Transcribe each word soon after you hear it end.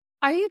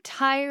Are you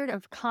tired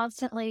of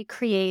constantly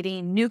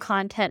creating new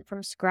content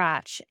from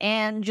scratch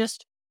and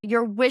just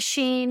you're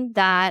wishing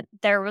that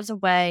there was a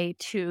way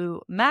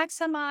to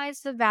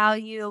maximize the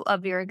value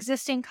of your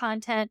existing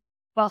content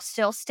while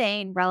still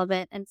staying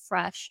relevant and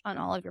fresh on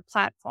all of your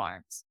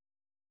platforms?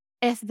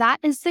 If that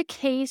is the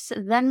case,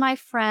 then my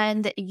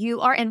friend,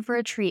 you are in for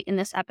a treat in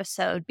this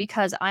episode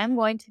because I'm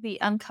going to be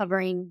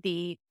uncovering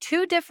the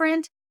two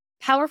different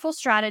powerful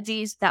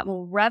strategies that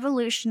will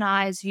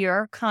revolutionize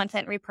your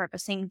content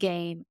repurposing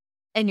game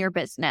in your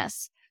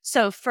business.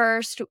 So,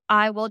 first,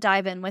 I will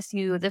dive in with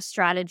you the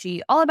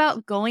strategy all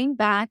about going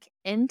back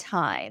in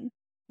time,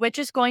 which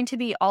is going to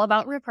be all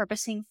about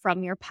repurposing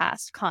from your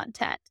past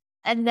content.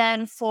 And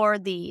then for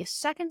the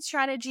second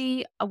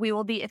strategy, we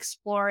will be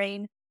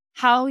exploring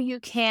how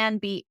you can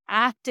be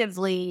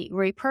actively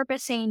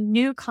repurposing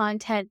new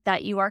content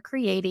that you are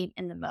creating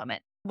in the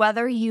moment.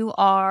 Whether you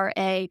are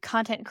a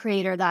content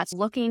creator that's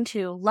looking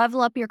to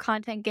level up your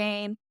content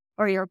game,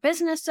 or you're a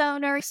business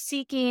owner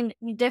seeking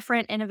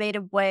different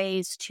innovative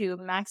ways to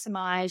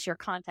maximize your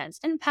content's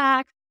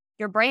impact,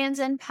 your brand's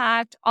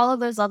impact, all of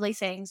those lovely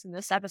things. And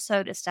this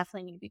episode is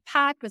definitely going to be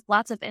packed with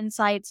lots of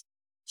insights,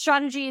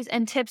 strategies,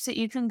 and tips that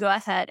you can go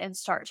ahead and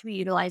start to be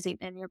utilizing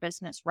in your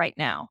business right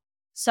now.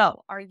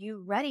 So, are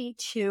you ready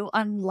to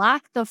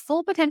unlock the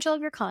full potential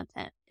of your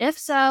content? If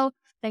so,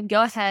 then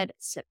go ahead,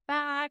 sit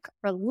back,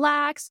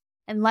 relax,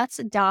 and let's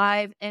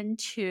dive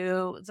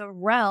into the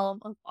realm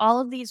of all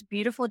of these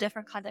beautiful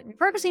different content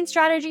repurposing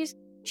strategies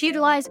to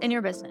utilize in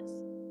your business.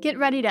 Get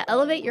ready to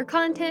elevate your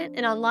content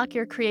and unlock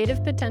your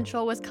creative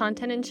potential with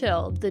Content and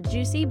Chill, the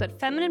juicy but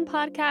feminine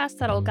podcast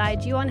that'll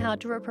guide you on how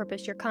to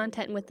repurpose your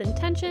content with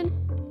intention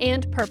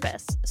and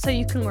purpose so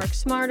you can work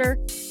smarter,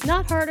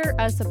 not harder,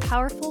 as the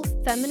powerful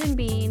feminine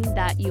being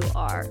that you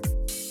are.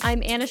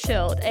 I'm Anna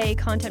Schild, a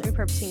content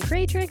repurposing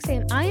creatrix,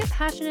 and I am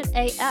passionate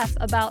AF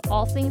about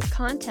all things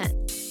content.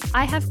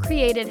 I have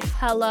created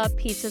hella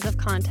pieces of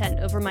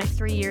content over my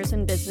 3 years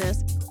in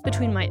business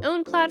between my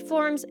own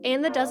platforms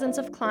and the dozens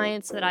of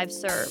clients that I've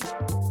served.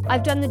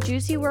 I've done the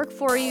juicy work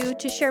for you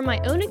to share my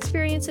own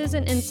experiences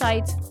and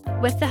insights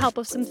with the help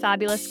of some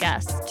fabulous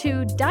guests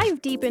to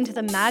dive deep into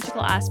the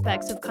magical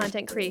aspects of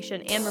content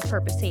creation and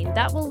repurposing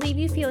that will leave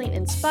you feeling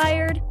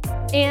inspired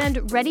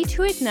and ready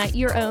to ignite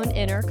your own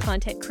inner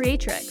content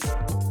creatrix.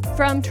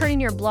 From turning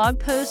your blog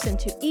posts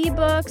into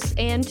ebooks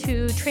and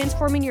to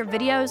transforming your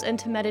videos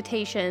into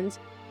meditations,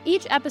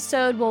 each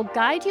episode will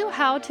guide you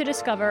how to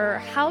discover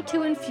how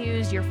to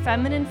infuse your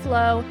feminine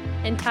flow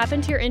and tap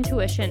into your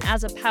intuition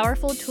as a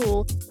powerful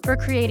tool for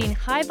creating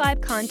high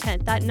vibe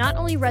content that not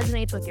only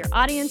resonates with your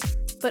audience,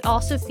 but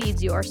also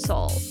feeds your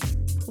soul.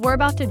 We're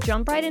about to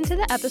jump right into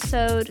the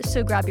episode,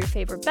 so grab your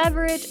favorite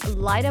beverage,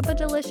 light up a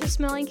delicious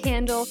smelling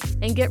candle,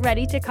 and get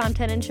ready to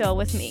content and chill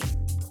with me.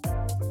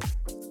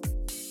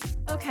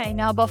 Okay,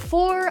 now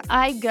before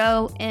I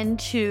go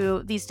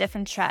into these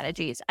different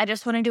strategies, I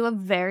just want to do a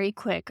very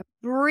quick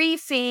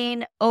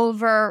briefing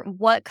over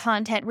what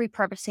content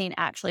repurposing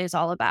actually is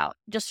all about.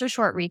 Just a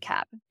short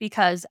recap,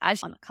 because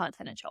as on the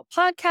Content and Chill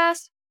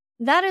podcast,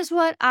 that is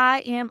what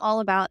I am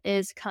all about,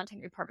 is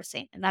content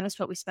repurposing. And that is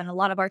what we spend a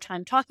lot of our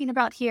time talking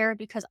about here,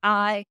 because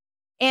I,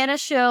 Anna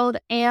Schild,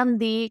 am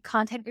the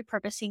content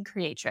repurposing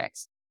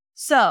creatrix.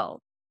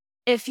 So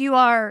if you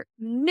are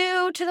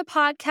new to the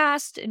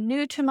podcast,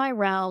 new to my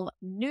realm,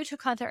 new to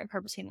content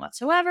repurposing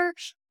whatsoever,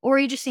 or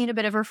you just need a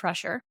bit of a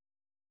refresher,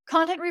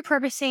 content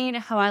repurposing,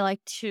 how I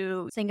like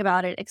to think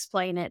about it,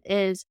 explain it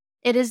is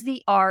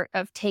the art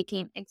of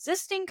taking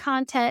existing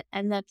content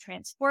and then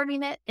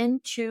transforming it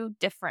into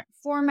different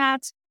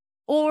formats,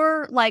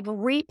 or like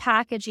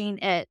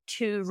repackaging it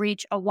to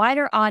reach a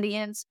wider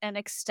audience and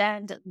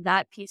extend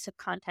that piece of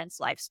content's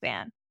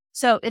lifespan.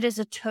 So it is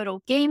a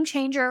total game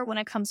changer when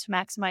it comes to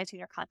maximizing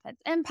your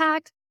content's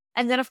impact.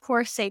 And then, of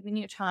course, saving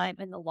you time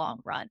in the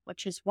long run,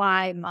 which is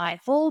why my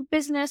whole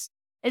business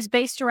is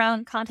based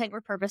around content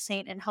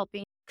repurposing and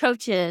helping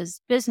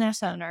coaches,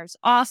 business owners,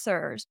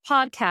 authors,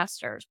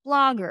 podcasters,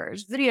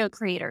 bloggers, video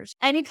creators,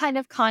 any kind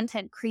of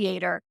content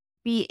creator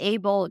be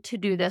able to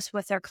do this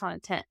with their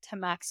content to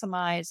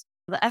maximize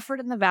the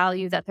effort and the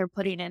value that they're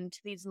putting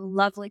into these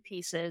lovely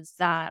pieces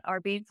that are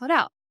being put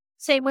out.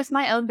 Same with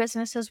my own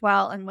business as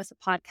well, and with the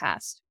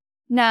podcast.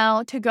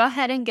 Now, to go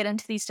ahead and get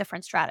into these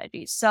different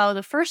strategies. So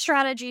the first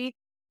strategy,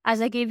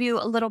 as I gave you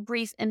a little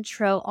brief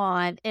intro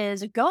on,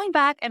 is going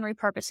back and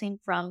repurposing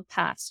from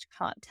past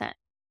content.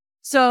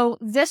 So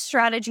this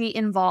strategy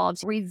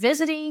involves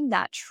revisiting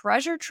that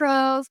treasure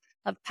trove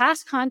of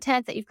past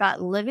content that you've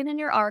got living in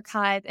your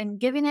archive and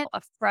giving it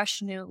a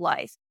fresh new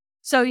life.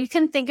 So you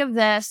can think of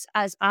this,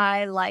 as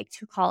I like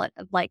to call it,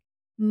 like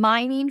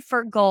mining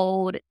for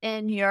gold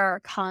in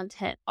your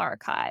content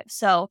archive.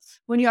 So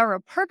when you are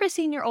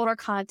repurposing your older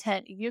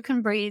content, you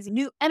can breathe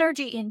new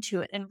energy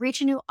into it and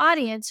reach a new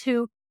audience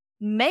who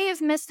may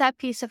have missed that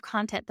piece of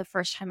content the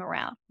first time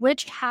around,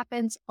 which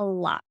happens a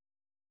lot.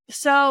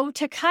 So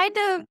to kind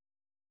of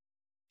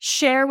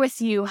share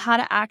with you how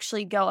to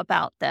actually go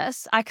about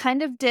this. I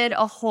kind of did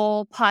a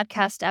whole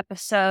podcast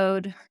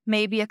episode,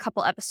 maybe a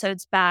couple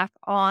episodes back,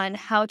 on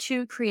how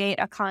to create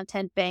a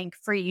content bank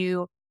for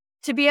you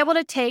to be able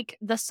to take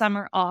the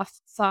summer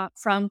off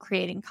from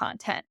creating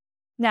content.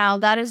 Now,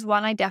 that is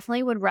one I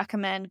definitely would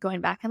recommend going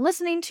back and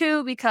listening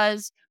to,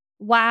 because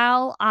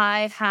while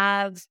I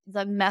have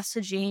the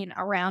messaging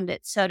around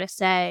it, so to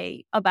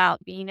say,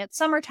 about being at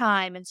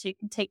summertime and so you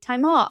can take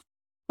time off,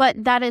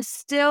 but that is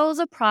still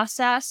the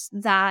process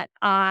that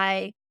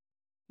I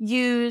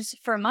use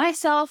for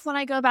myself when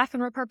I go back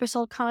and repurpose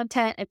old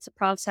content. It's a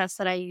process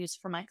that I use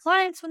for my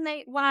clients when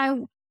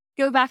I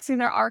go back through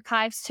their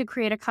archives to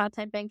create a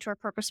content bank to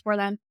repurpose for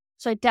them.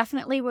 So I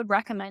definitely would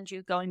recommend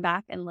you going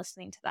back and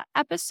listening to that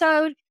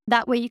episode.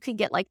 That way you can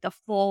get like the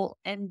full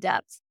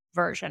in-depth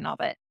version of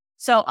it.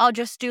 So I'll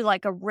just do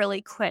like a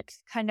really quick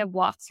kind of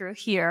walkthrough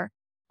here,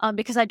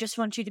 because I just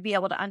want you to be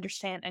able to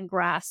understand and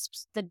grasp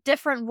the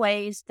different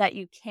ways that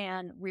you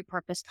can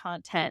repurpose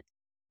content.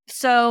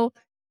 So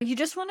you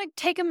just want to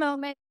take a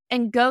moment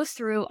and go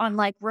through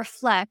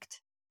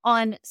reflect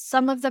on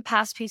some of the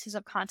past pieces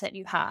of content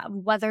you have,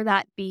 whether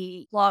that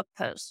be blog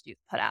posts you've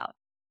put out,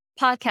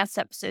 podcast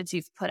episodes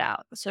you've put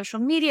out, social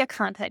media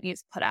content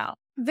you've put out,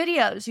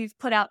 videos you've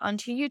put out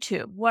onto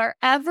YouTube,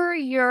 wherever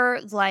your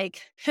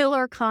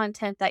pillar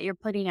content that you're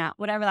putting out,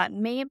 whatever that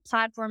main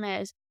platform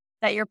is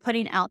that you're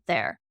putting out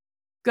there.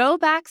 Go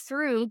back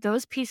through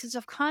those pieces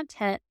of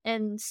content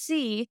and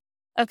see,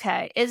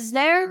 okay, is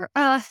there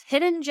a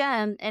hidden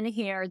gem in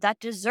here that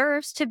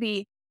deserves to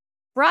be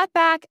brought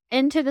back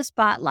into the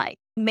spotlight?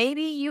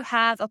 Maybe you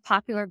have a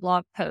popular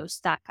blog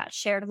post that got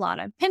shared a lot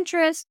on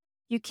Pinterest.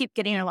 You keep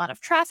getting a lot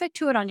of traffic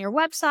to it on your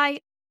website.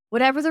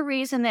 Whatever the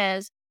reason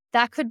is,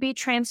 that could be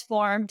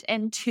transformed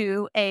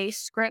into a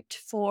script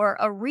for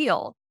a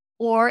reel,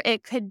 or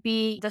it could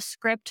be the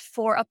script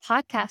for a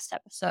podcast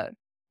episode.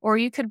 Or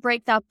you could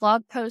break that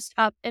blog post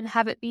up and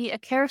have it be a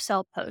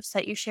carousel post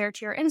that you share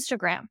to your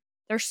Instagram.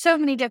 There's so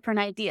many different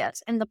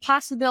ideas, and the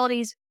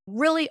possibilities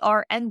really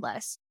are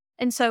endless.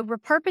 And so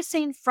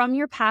repurposing from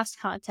your past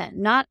content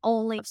not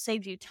only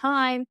saves you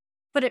time,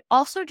 but it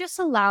also just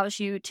allows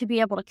you to be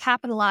able to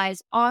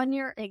capitalize on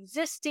your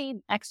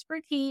existing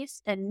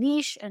expertise and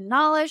niche and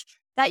knowledge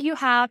that you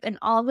have and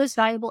all those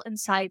valuable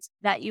insights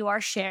that you are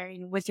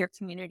sharing with your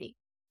community.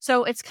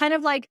 So it's kind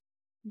of like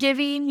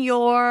giving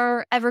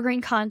your evergreen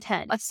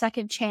content a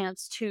second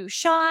chance to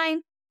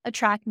shine,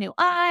 attract new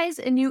eyes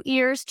and new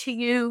ears to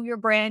you, your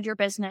brand, your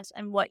business,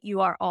 and what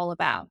you are all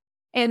about.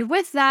 And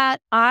with that,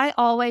 I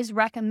always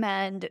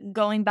recommend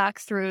going back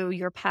through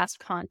your past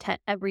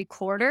content every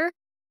quarter,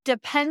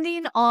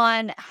 depending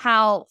on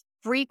how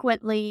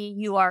frequently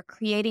you are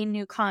creating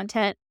new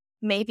content.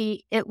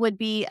 Maybe it would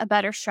be a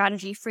better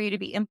strategy for you to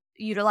be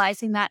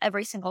utilizing that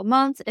every single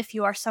month if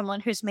you are someone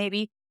who's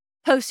maybe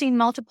posting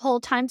multiple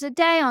times a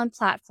day on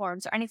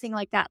platforms or anything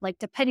like that.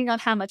 Depending on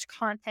how much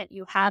content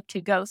you have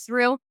to go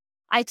through,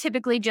 I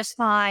typically just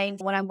find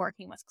when I'm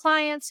working with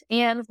clients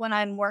and when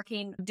I'm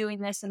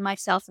doing this in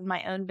myself in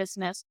my own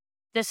business,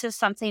 this is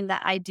something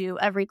that I do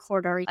every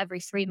quarter, every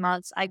 3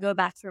 months. I go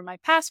back through my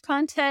past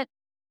content,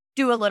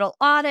 do a little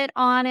audit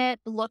on it,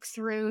 look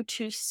through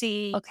to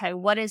see, okay,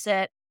 what is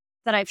it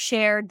that I've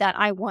shared that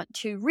I want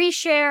to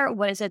reshare?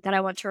 What is it that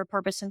I want to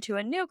repurpose into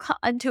a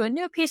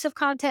new piece of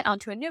content,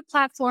 onto a new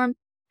platform?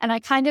 And I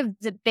kind of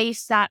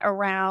base that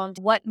around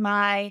what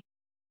my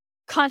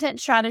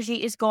content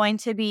strategy is going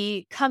to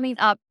be coming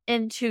up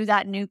into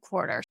that new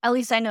quarter. At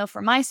least I know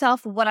for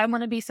myself, what I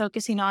want to be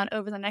focusing on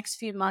over the next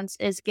few months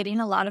is getting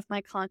a lot of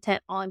my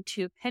content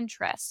onto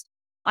Pinterest.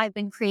 I've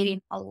been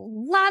creating a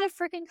lot of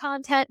freaking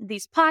content,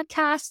 these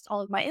podcasts,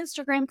 all of my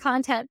Instagram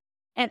content,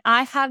 and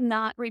I have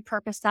not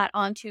repurposed that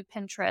onto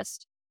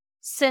Pinterest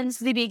since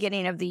the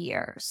beginning of the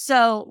year.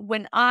 So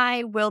when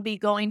I will be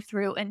going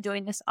through and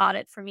doing this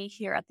audit for me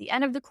here at the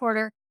end of the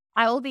quarter,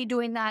 I will be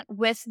doing that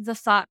with the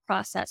thought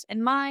process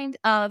in mind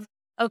of,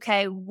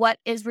 okay, what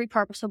is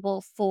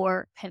repurposable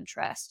for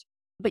Pinterest?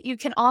 But you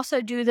can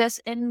also do this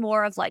in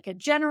more of a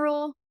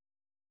general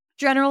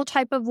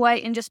type of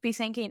way and just be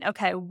thinking,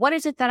 okay, what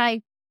is it that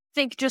I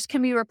think just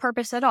can be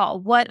repurposed at all?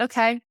 What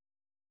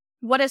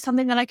is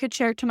something that I could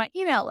share to my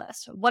email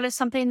list? What is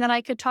something that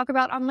I could talk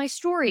about on my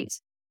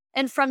stories?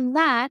 And from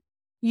that,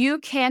 you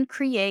can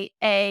create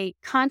a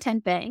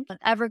content bank, an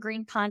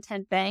evergreen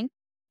content bank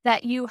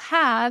that you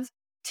have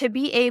to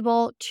be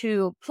able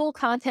to pull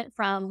content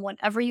from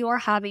whenever you are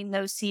having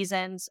those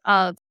seasons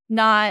of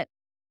not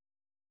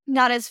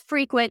as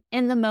frequent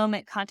in the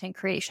moment content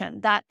creation.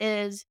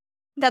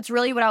 That's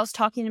really what I was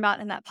talking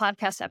about in that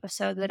podcast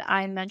episode that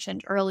I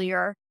mentioned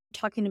earlier,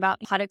 talking about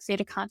how to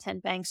create a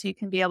content bank so you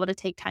can be able to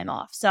take time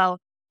off. So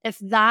if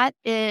that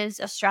is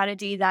a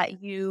strategy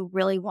that you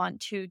really want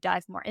to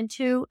dive more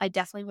into, I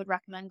definitely would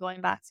recommend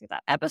going back through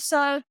that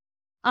episode.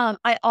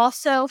 I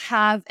also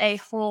have a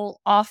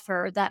whole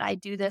offer that I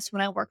do this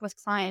when I work with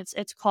clients.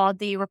 It's called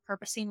the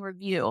Repurposing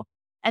Review.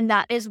 And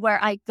that is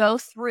where I go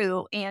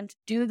through and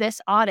do this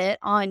audit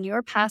on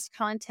your past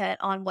content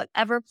on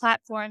whatever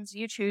platforms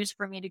you choose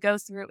for me to go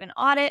through and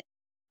audit.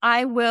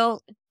 I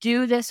will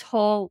do this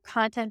whole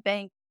content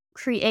bank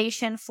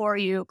creation for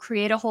you,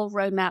 create a whole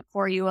roadmap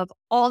for you of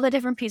all the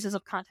different pieces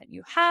of content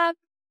you have,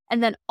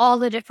 and then all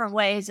the different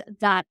ways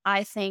that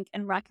I think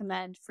and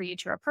recommend for you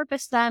to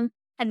repurpose them,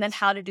 and then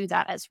how to do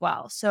that as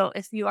well. So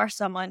if you are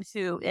someone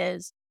who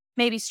is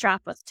maybe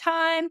strapped with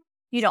time,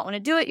 you don't want to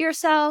do it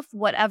yourself,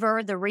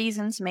 whatever the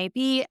reasons may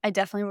be, I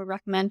definitely would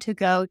recommend to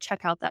go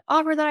check out that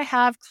offer that I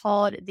have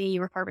called the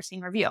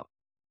Repurposing Review.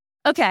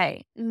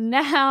 Okay,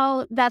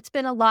 now that's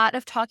been a lot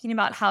of talking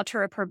about how to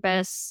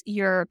repurpose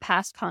your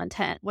past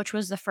content, which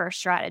was the first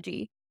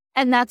strategy.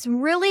 And that's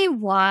really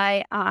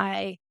why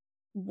I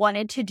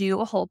wanted to do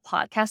a whole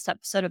podcast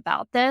episode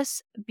about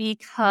this,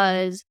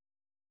 because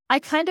I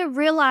kind of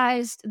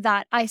realized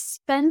that I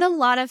spend a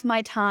lot of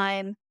my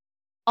time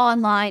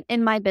online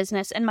in my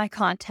business and my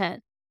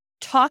content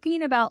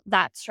talking about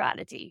that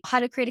strategy, how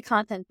to create a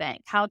content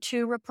bank, how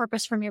to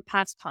repurpose from your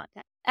past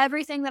content,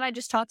 everything that I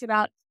just talked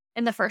about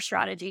in the first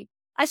strategy.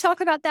 I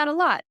talk about that a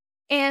lot.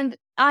 And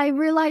I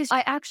realized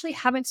I actually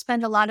haven't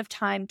spent a lot of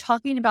time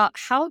talking about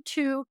how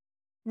to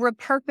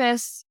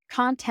repurpose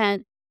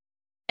content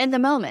in the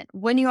moment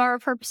when you are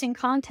repurposing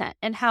content,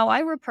 and how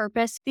I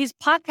repurpose these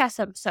podcast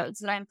episodes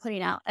that I'm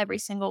putting out every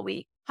single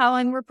week, how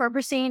I'm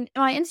repurposing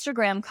my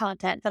Instagram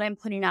content that I'm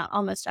putting out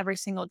almost every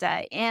single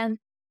day, and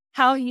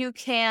how you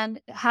can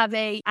have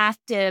a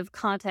active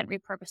content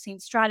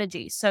repurposing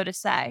strategy, so to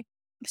say.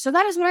 So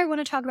that is what I want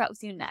to talk about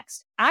with you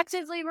next.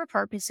 Actively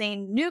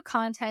repurposing new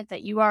content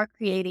that you are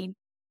creating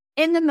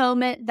in the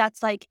moment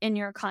that's like in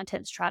your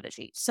content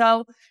strategy.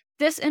 So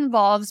this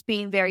involves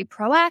being very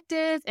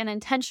proactive and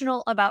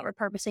intentional about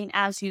repurposing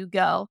as you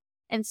go.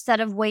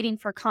 Instead of waiting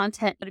for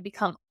content to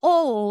become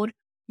old,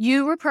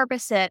 you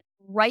repurpose it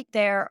right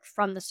there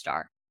from the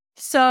start.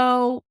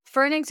 So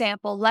for an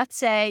example, let's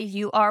say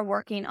you are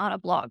working on a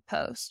blog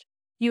post.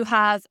 You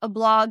have a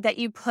blog that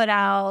you put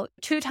out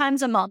 2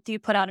 times a month, you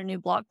put out a new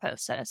blog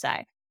post, so to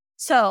say.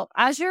 So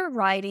as you're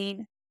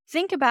writing,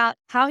 think about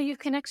how you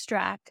can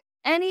extract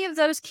any of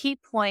those key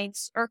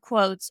points or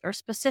quotes or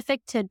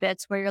specific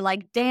tidbits where you're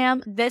like,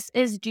 damn, this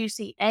is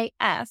juicy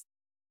AF.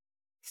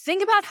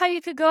 Think about how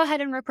you could go ahead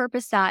and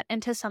repurpose that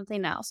into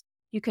something else.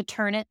 You could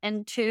turn it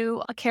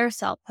into a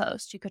carousel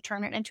post. You could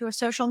turn it into a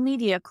social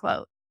media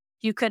quote.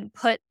 You could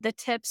put the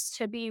tips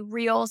to be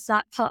reels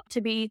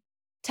to be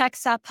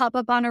text that pop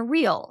up on a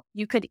reel.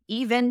 You could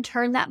even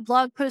turn that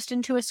blog post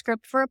into a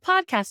script for a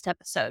podcast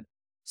episode.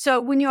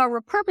 So when you are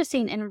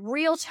repurposing in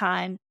real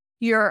time,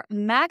 you're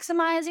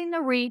maximizing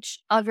the reach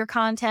of your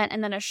content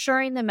and then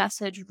assuring the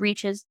message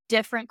reaches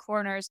different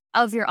corners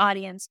of your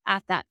audience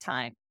at that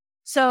time.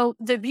 So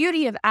the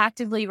beauty of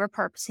actively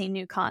repurposing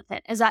new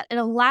content is that it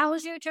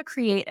allows you to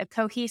create a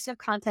cohesive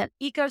content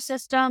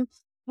ecosystem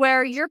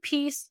where your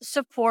piece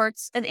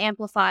supports and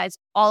amplifies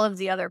all of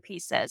the other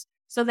pieces.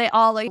 So they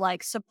all are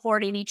like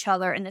supporting each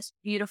other in this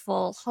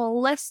beautiful,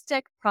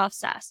 holistic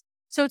process.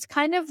 So it's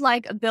kind of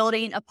like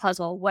building a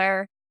puzzle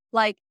where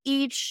like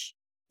each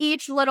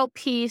little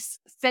piece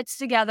fits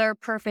together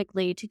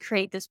perfectly to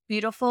create this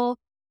beautiful,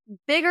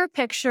 bigger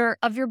picture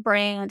of your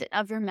brand,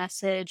 of your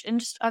message, and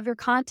just of your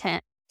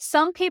content.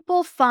 Some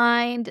people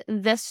find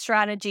this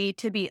strategy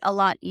to be a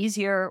lot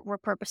easier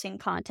repurposing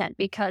content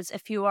because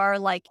if you are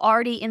like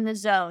already in the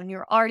zone,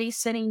 you're already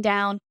sitting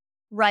down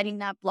writing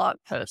that blog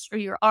post, or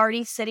you're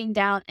already sitting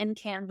down in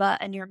Canva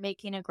and you're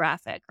making a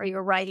graphic or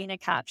you're writing a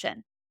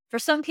caption. For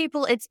some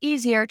people, it's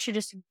easier to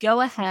just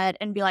go ahead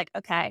and be like,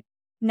 okay,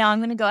 now I'm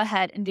going to go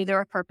ahead and do the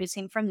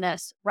repurposing from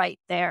this right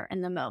there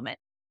in the moment.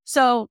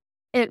 So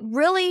it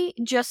really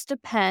just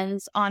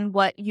depends on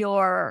what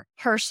your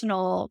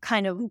personal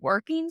kind of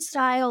working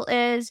style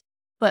is,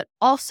 but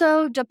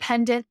also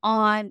dependent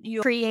on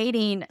your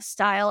creating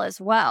style as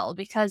well.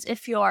 Because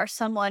if you are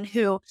someone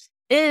who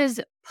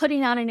is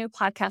putting out a new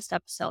podcast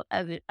episode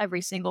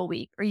every single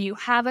week, or you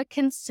have a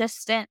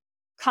consistent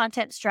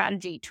content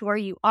strategy to where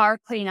you are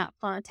putting out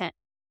content,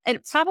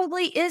 it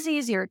probably is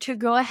easier to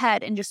go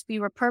ahead and just be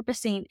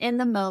repurposing in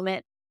the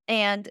moment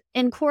and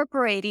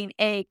incorporating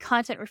a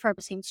content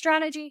repurposing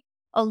strategy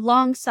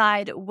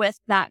alongside with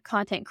that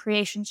content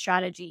creation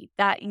strategy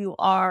that you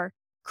are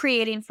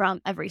creating from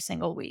every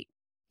single week.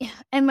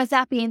 And with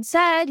that being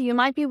said, you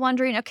might be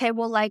wondering, okay,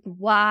 well, like,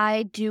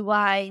 why do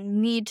I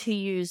need to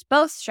use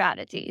both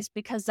strategies?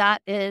 Because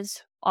that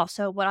is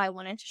also what I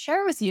wanted to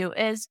share with you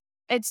is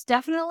it's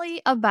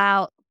definitely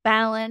about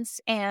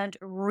balance and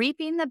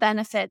reaping the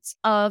benefits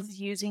of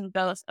using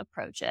both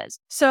approaches.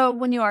 So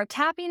when you are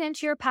tapping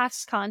into your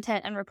past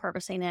content and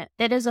repurposing it,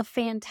 it is a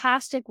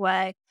fantastic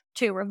way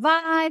to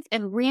revive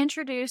and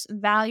reintroduce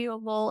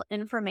valuable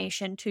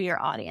information to your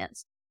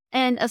audience,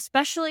 and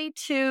especially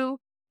to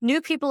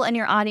new people in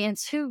your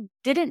audience who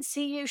didn't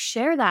see you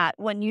share that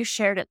when you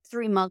shared it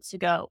 3 months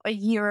ago, a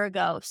year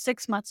ago,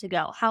 6 months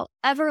ago,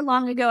 however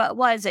long ago it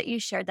was that you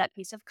shared that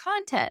piece of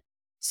content.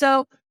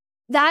 So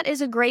that is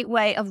a great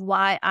way of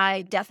why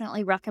I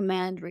definitely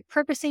recommend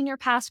repurposing your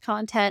past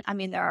content. I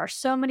mean, there are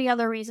so many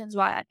other reasons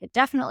why I could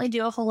definitely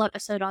do a whole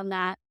episode on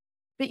that.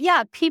 But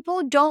yeah,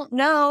 people don't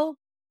know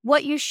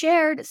what you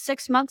shared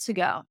 6 months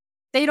ago.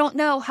 They don't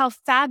know how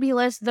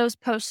fabulous those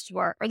posts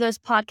were or those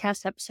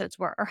podcast episodes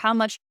were or how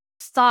much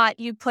thought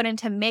you put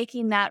into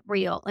making that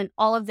reel and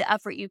all of the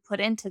effort you put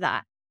into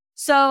that.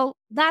 So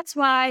that's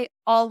why I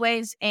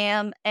always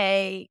am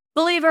a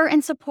believer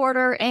and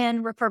supporter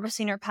in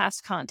repurposing your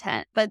past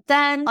content. But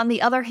then on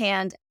the other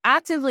hand,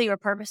 actively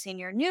repurposing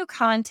your new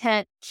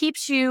content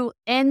keeps you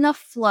in the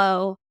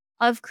flow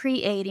of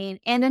creating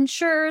and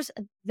ensures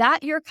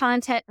that your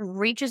content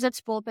reaches its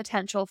full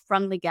potential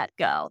from the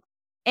get-go.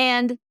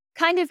 And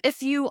kind of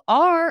if you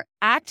are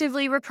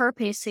actively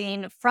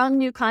repurposing from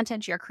new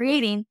content you're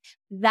creating,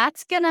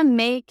 that's going to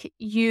make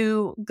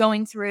you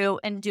going through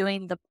and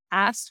doing the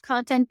past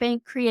content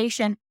bank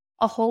creation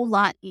a whole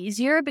lot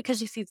easier,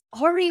 because if you've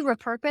already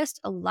repurposed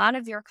a lot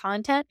of your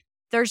content,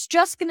 there's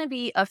just going to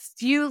be a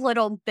few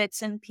little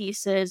bits and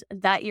pieces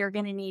that you're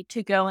going to need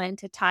to go in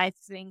to tie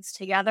things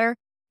together.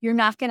 You're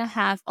not going to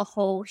have a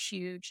whole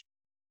huge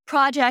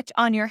project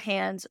on your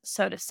hands,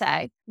 so to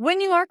say. When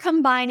you are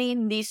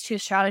combining these two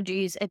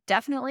strategies, it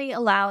definitely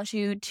allows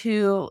you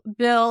to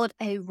build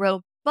a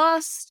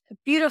robust,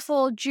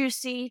 beautiful,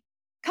 juicy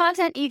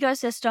content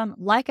ecosystem,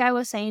 like I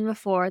was saying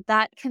before,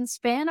 that can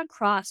span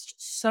across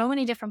so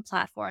many different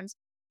platforms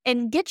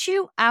and get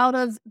you out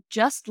of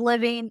just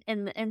living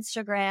in the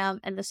Instagram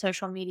and the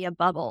social media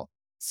bubble.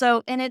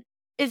 So, and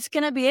it's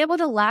going to be able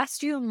to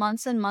last you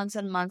months and months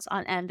and months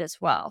on end as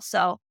well.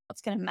 So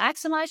it's going to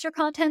maximize your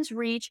content's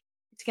reach.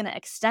 It's going to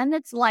extend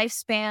its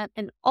lifespan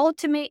and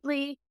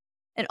ultimately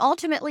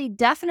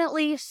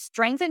definitely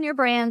strengthen your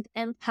brand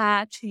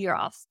impact, your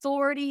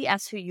authority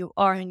as who you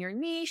are in your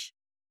niche,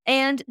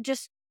 and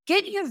just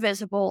get you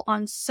visible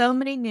on so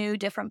many new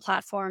different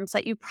platforms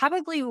that you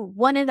probably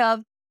wouldn't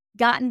have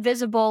gotten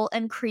visible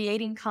and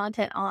creating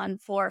content on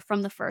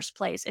from the first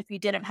place if you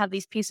didn't have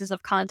these pieces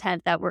of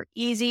content that were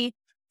easy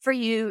for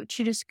you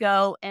to just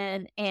go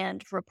in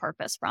and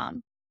repurpose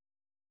from.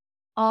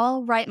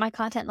 All right, my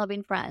content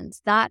loving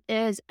friends, that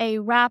is a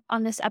wrap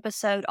on this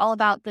episode, all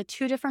about the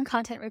 2 different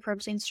content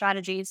repurposing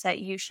strategies that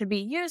you should be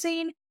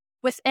using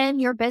within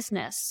your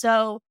business.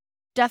 So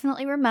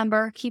definitely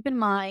remember, keep in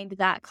mind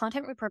that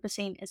content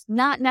repurposing is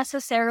not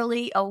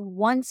necessarily a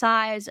one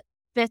size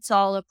fits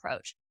all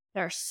approach.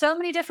 There are so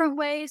many different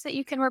ways that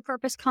you can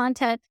repurpose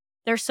content.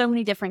 There's so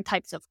many different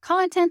types of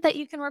content that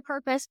you can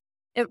repurpose.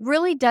 It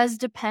really does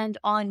depend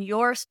on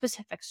your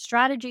specific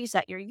strategies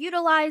that you're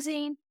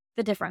utilizing,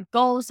 the different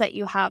goals that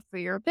you have for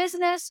your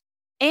business,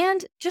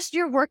 and just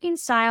your working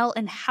style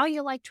and how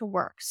you like to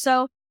work.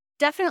 So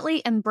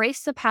definitely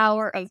embrace the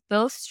power of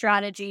both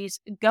strategies,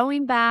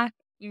 going back,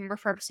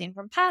 repurposing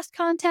from past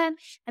content,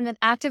 and then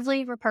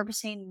actively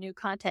repurposing new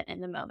content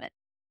in the moment.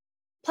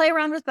 Play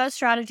around with both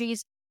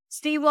strategies,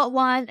 see what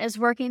one is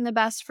working the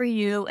best for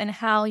you and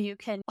how you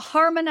can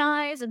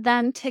harmonize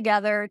them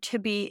together to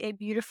be a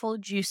beautiful,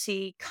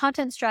 juicy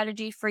content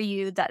strategy for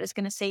you that is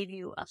going to save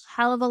you a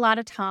hell of a lot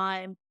of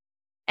time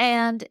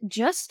and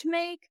just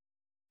make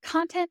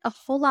content a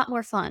whole lot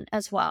more fun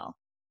as well.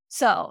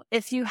 So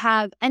if you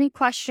have any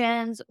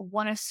questions,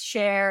 want to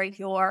share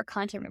your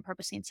content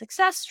repurposing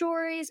success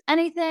stories,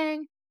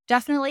 anything,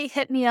 definitely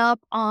hit me up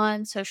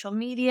on social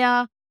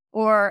media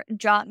or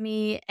drop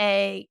me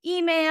an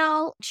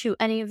email to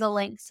any of the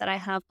links that I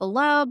have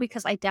below,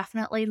 because I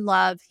definitely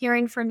love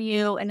hearing from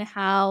you and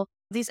how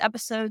these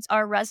episodes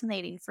are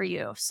resonating for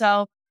you.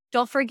 So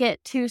don't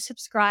forget to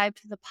subscribe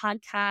to the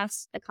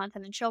podcast, the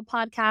Content and Chill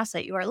podcast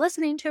that you are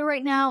listening to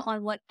right now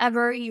on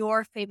whatever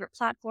your favorite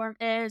platform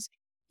is.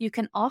 You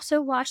can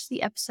also watch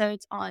the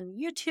episodes on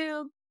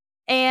YouTube.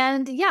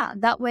 And yeah,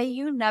 that way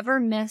you never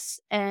miss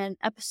an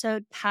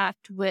episode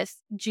packed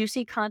with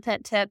juicy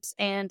content tips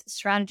and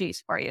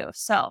strategies for you.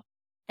 So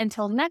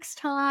until next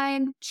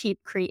time, keep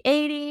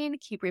creating,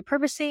 keep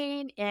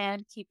repurposing,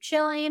 and keep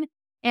chilling.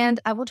 And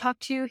I will talk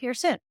to you here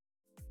soon.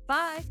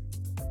 Bye.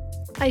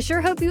 I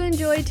sure hope you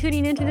enjoyed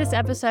tuning into this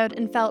episode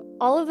and felt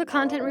all of the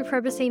content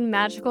repurposing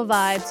magical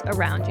vibes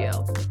around you.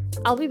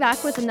 I'll be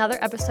back with another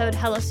episode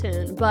hella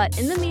soon, but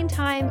in the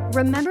meantime,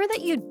 remember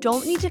that you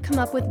don't need to come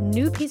up with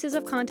new pieces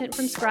of content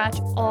from scratch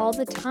all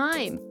the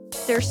time.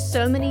 There's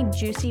so many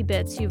juicy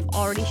bits you've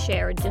already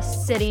shared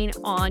just sitting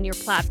on your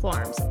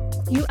platforms.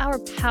 You are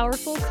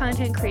powerful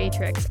content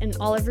creatrix, and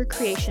all of your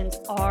creations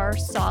are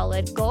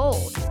solid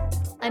gold.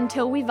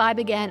 Until we vibe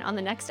again on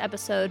the next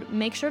episode,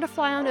 make sure to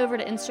fly on over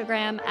to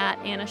Instagram at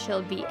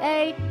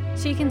AnnaSchildVA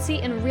so you can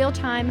see in real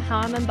time how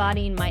I'm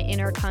embodying my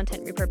inner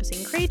content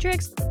repurposing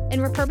creatrix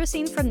and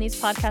repurposing from these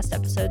podcast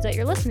episodes that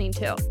you're listening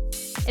to.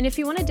 And if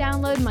you want to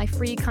download my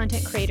free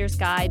content creator's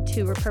guide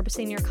to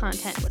repurposing your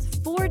content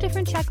with 4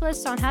 different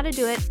checklists on how to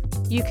do it,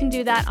 you can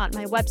do that on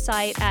my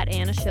website at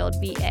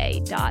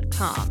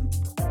AnnaSchildVA.com.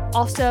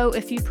 Also,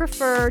 if you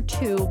prefer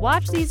to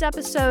watch these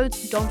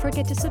episodes, don't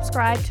forget to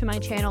subscribe to my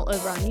channel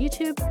over on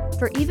YouTube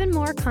for even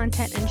more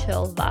content and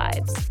chill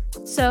vibes.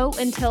 So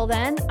until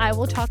then, I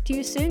will talk to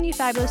you soon, you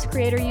fabulous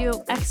creator, you.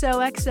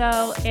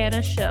 XOXO,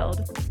 Anna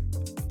Schild.